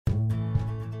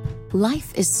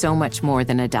Life is so much more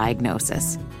than a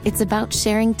diagnosis. It's about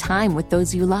sharing time with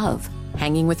those you love,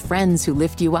 hanging with friends who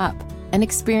lift you up, and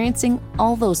experiencing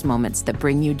all those moments that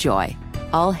bring you joy.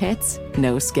 All hits,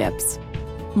 no skips.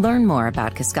 Learn more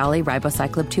about Kisqali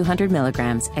Ribociclib 200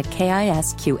 milligrams at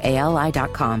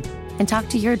KISQALI.com and talk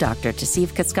to your doctor to see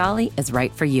if Kisqali is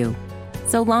right for you.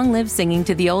 So long live singing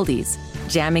to the oldies,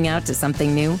 jamming out to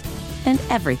something new, and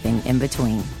everything in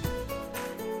between.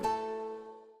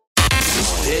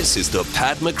 This is the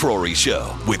Pat McCrory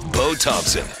Show with Bo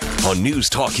Thompson on News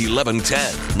Talk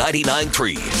 1110,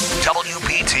 99.3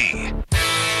 WBT.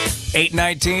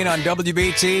 8:19 on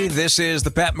WBT. This is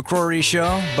the Pat McCrory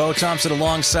Show. Bo Thompson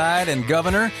alongside, and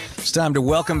Governor. It's time to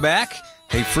welcome back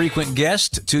a frequent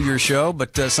guest to your show,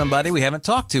 but somebody we haven't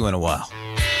talked to in a while.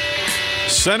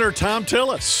 Senator Thom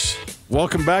Tillis.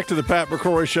 Welcome back to the Pat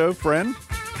McCrory Show, friend.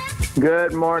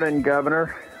 Good morning,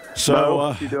 Governor.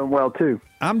 So you're doing well, too.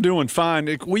 I'm doing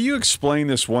fine. Will you explain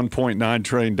this $1.9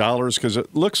 trillion? Because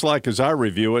it looks like, as I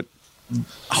review it,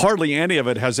 hardly any of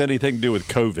it has anything to do with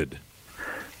COVID.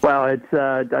 Well, I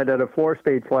did a floor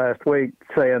speech last week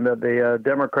saying that the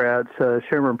Democrats,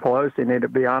 Schumer and Pelosi, need to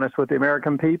be honest with the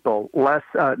American people.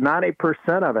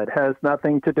 90% of it has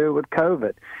nothing to do with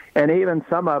COVID. And even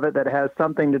some of it that has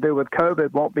something to do with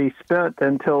COVID won't be spent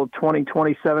until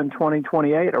 2027,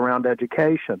 2028 around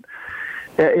education.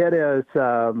 It is,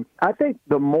 I think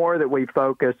the more that we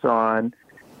focus on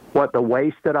what the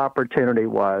wasted opportunity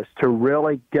was to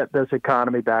really get this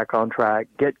economy back on track,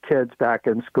 get kids back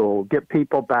in school, get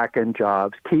people back in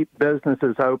jobs, keep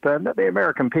businesses open, the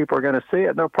American people are going to see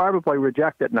it, and they'll probably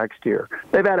reject it next year.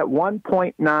 They've added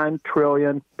 $1.9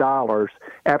 trillion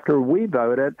after we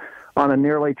voted on a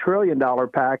nearly $1 trillion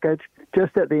package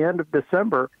just at the end of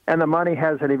December, and the money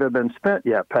hasn't even been spent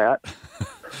yet, Pat.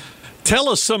 Tell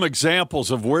us some examples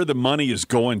of where the money is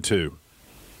going to.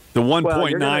 The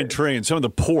 $1.9 trillion, some of the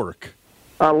pork.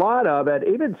 A lot of it,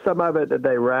 even some of it that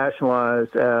they rationalize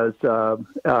as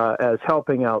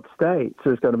helping out states,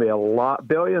 is going to be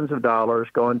billions of dollars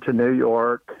going to New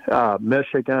York,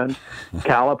 Michigan,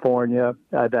 California.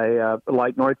 They,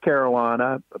 like North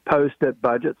Carolina, posted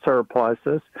budget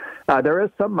surpluses. There is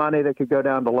some money that could go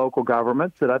down to local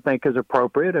governments that I think is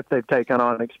appropriate if they've taken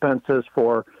on expenses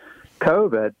for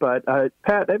COVID, but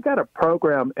Pat, they've got a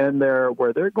program in there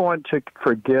where they're going to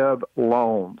forgive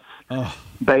loans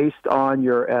based on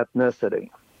your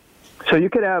ethnicity. So you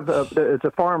could have it's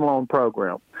a farm loan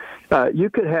program.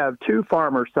 You could have two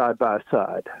farmers side by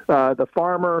side. The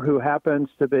farmer who happens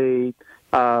to be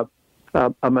a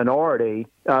minority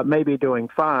may be doing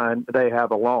fine. They have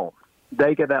a loan.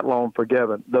 They get that loan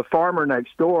forgiven. The farmer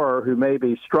next door who may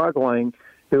be struggling,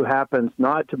 who happens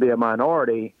not to be a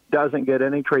minority, doesn't get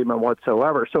any treatment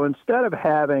whatsoever. So instead of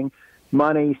having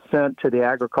money sent to the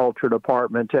agriculture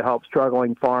department to help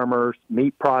struggling farmers,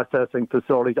 meat processing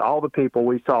facilities, all the people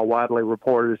we saw widely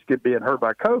reported as being hurt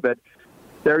by COVID,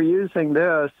 they're using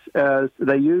this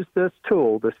they use this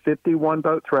tool, this 51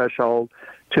 vote threshold,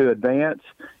 to advance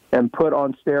and put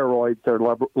on steroids their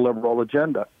liberal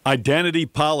agenda. Identity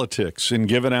politics and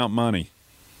giving out money.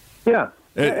 Yeah.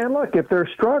 And look, if they're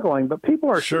struggling, but people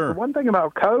are sure. One thing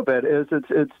about COVID is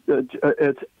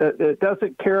it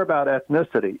doesn't care about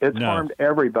ethnicity. It's harmed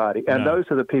everybody, and those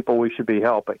are the people we should be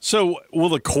helping. So, will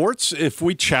the courts, if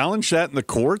we challenge that in the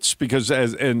courts, because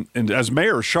as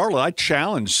mayor of Charlotte, I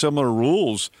challenged similar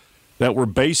rules that were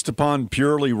based upon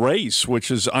purely race,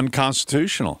 which is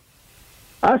unconstitutional.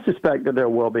 I suspect that there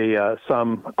will be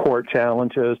some court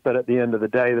challenges, but at the end of the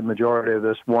day, the majority of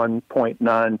this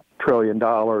 $1.9 trillion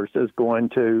is going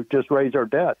to just raise our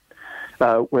debt.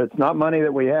 It's not money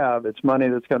that we have; it's money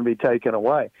that's going to be taken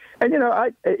away. And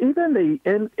even the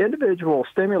individual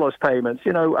stimulus payments.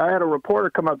 I had a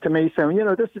reporter come up to me saying,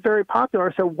 "This is very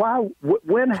popular." I said, "Why?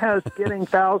 When has getting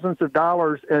thousands of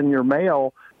dollars in your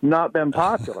mail not been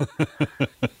popular?"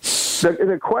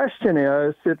 The question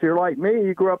is, if you're like me,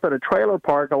 you grew up in a trailer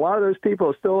park, a lot of those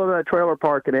people who still live in a trailer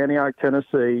park in Antioch,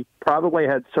 Tennessee, probably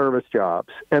had service jobs,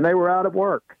 and they were out of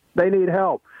work. They need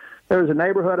help. There's a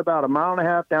neighborhood about a mile and a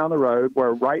half down the road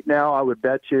where right now I would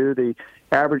bet you the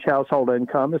average household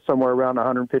income is somewhere around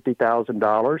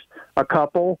 $150,000. A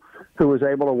couple who was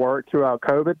able to work throughout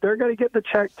COVID, they're going to get the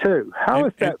check too. How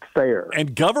is that fair?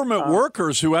 And government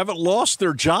workers who haven't lost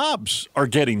their jobs are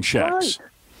getting checks. Right.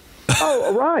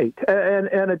 Oh, right.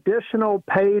 And additional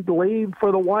paid leave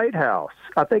for the White House,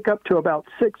 I think up to about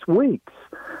 6 weeks.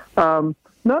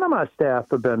 None of my staff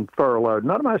have been furloughed.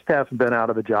 None of my staff have been out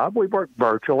of a job. We've worked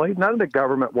virtually. None of the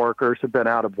government workers have been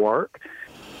out of work.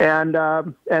 And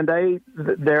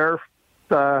they're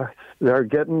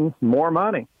getting more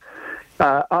money.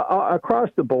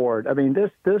 Across the board. I mean,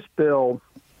 this bill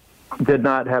did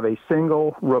not have a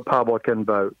single Republican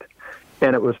vote.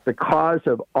 And it was because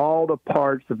of all the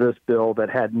parts of this bill that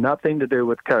had nothing to do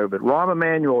with COVID. Rahm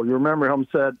Emanuel, you remember him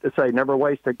say never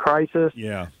waste a crisis?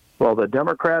 Yeah. Well, the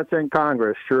Democrats in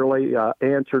Congress surely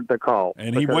answered the call.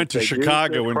 And he went to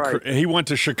Chicago, he went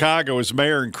to Chicago as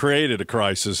mayor and created a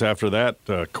crisis after that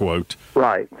quote.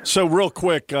 Right. So real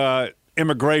quick,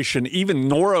 immigration, even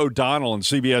Norah O'Donnell on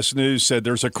CBS News said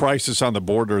there's a crisis on the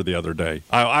border the other day.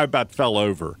 I about fell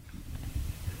over.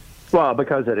 Well,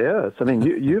 because it is. I mean,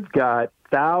 you've got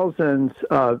thousands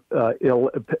of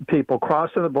people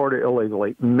crossing the border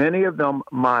illegally, many of them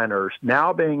minors,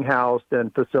 now being housed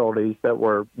in facilities that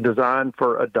were designed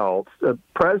for adults.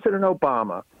 President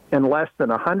Obama, in less than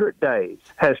 100 days,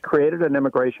 has created an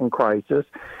immigration crisis.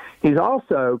 He's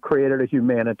also created a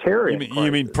humanitarian crisis.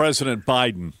 You mean President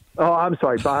Biden? Oh, I'm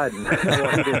sorry, Biden.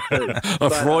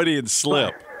 Freudian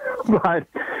slip.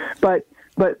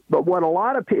 But what a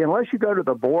lot of people, unless you go to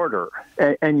the border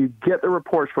and you get the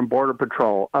reports from Border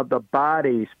Patrol of the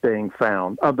bodies being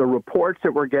found, of the reports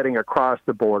that we're getting across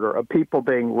the border, of people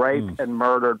being raped and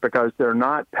murdered because they're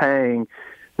not paying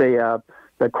the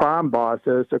crime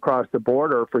bosses across the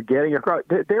border for getting across.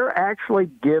 They're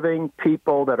actually giving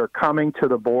people that are coming to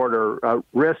the border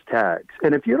risk tags.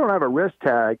 And if you don't have a risk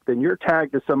tag, then you're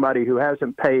tagged as somebody who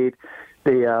hasn't paid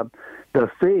the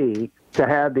fee to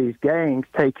have these gangs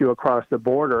take you across the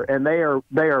border, and they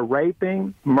are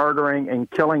raping, murdering,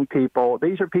 and killing people.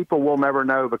 These are people we'll never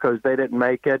know because they didn't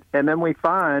make it. And then we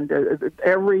find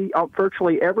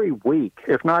virtually every week,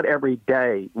 if not every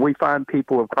day, we find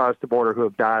people who have crossed the border who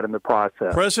have died in the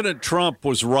process. President Trump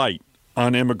was right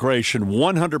on immigration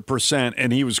 100%,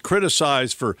 and he was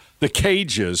criticized for the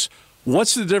cages.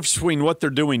 What's the difference between what they're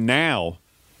doing now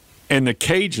and the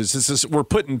cages? We're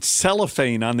putting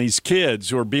cellophane on these kids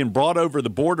who are being brought over the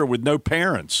border with no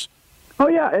parents. Oh,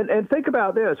 yeah, and think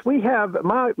about this. We have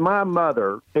my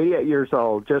mother, 88 years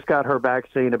old, just got her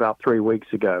vaccine about 3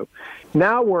 weeks ago.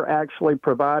 Now we're actually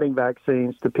providing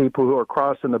vaccines to people who are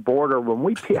crossing the border when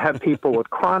we have people with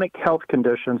chronic health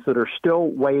conditions that are still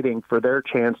waiting for their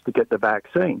chance to get the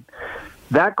vaccine.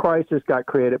 That crisis got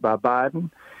created by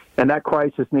Biden, and that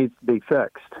crisis needs to be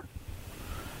fixed.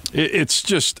 It's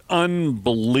just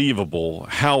unbelievable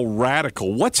how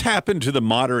radical. What's happened to the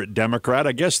moderate Democrat?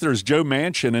 I guess there's Joe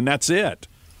Manchin, and that's it.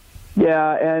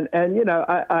 Yeah, and you know,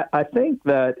 I think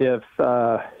that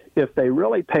if they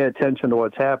really pay attention to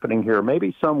what's happening here,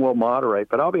 maybe some will moderate.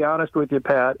 But I'll be honest with you,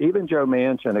 Pat, even Joe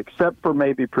Manchin, except for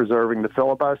maybe preserving the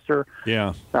filibuster,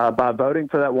 by voting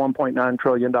for that $1.9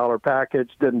 trillion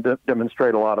package, didn't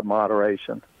demonstrate a lot of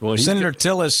moderation. Well, Senator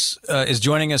Tillis is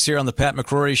joining us here on the Pat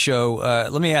McCrory Show.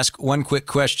 Let me ask one quick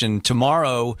question.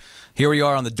 Tomorrow, here we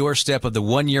are on the doorstep of the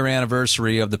one-year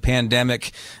anniversary of the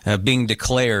pandemic being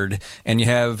declared, and you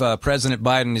have President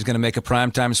Biden is going to make a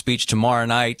primetime speech tomorrow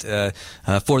night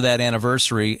for that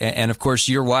anniversary. And, of course,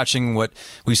 you're watching what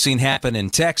we've seen happen in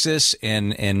Texas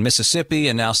and Mississippi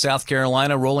and now South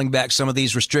Carolina, rolling back some of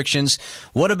these restrictions.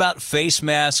 What about face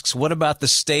masks? What about the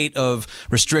state of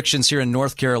restrictions here in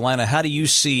North Carolina? How do you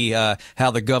see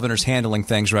how the governor's handling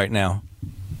things right now?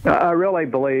 I really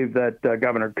believe that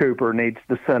Governor Cooper needs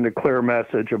to send a clear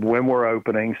message of when we're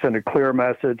opening, send a clear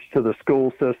message to the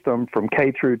school system from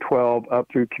K through 12 up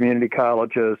through community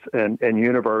colleges and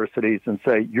universities and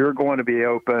say, you're going to be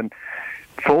open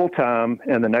full-time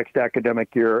in the next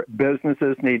academic year.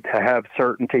 Businesses need to have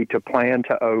certainty to plan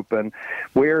to open.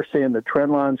 We're seeing the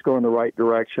trend lines go in the right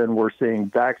direction. We're seeing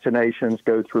vaccinations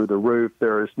go through the roof.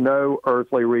 There is no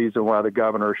earthly reason why the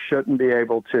governor shouldn't be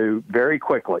able to very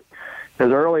quickly, as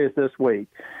early as this week,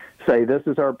 say this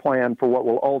is our plan for what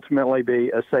will ultimately be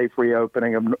a safe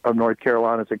reopening of North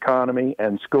Carolina's economy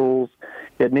and schools.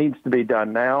 It needs to be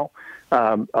done now.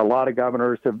 A lot of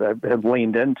governors have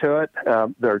leaned into it.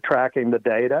 They're tracking the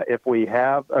data. If we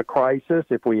have a crisis,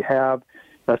 if we have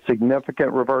a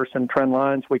significant reverse in trend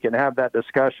lines, we can have that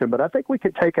discussion. But I think we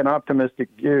could take an optimistic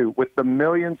view with the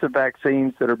millions of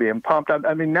vaccines that are being pumped.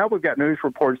 I mean, now we've got news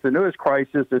reports. The newest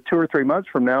crisis is 2 or 3 months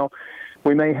from now,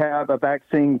 we may have a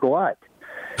vaccine glut.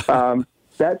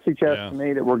 That suggests to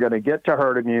me that we're going to get to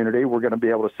herd immunity. We're going to be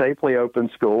able to safely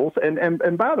open schools.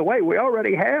 And by the way, we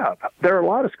already have. There are a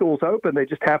lot of schools open. They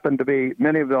just happen to be,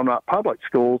 many of them not public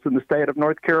schools in the state of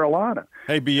North Carolina.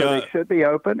 Hey, so they should be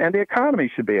open, and the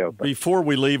economy should be open. Before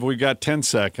we leave, we got 10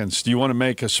 seconds. Do you want to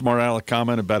make a smart aleck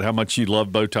comment about how much you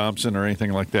love Bo Thompson or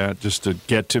anything like that, just to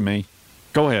get to me?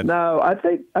 Go ahead. No, I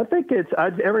think it's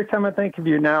every time I think of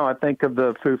you now, I think of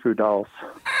the Foo-Foo Dolls.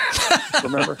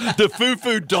 Remember the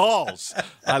Foo-Foo Dolls?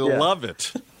 I love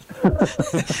it.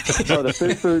 the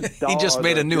foo-foo dolls. He just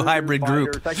made a new hybrid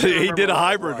group. He did a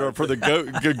hybrid for the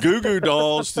Goo Goo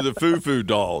Dolls to the Foo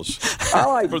Dolls. I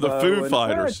like for the Bo, Foo and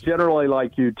Fighters. I generally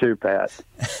like you too, Pat.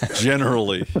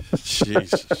 Generally.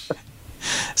 Jesus.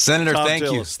 Senator, Thom thank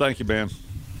you. Tillis, thank you, man.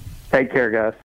 Take care, guys.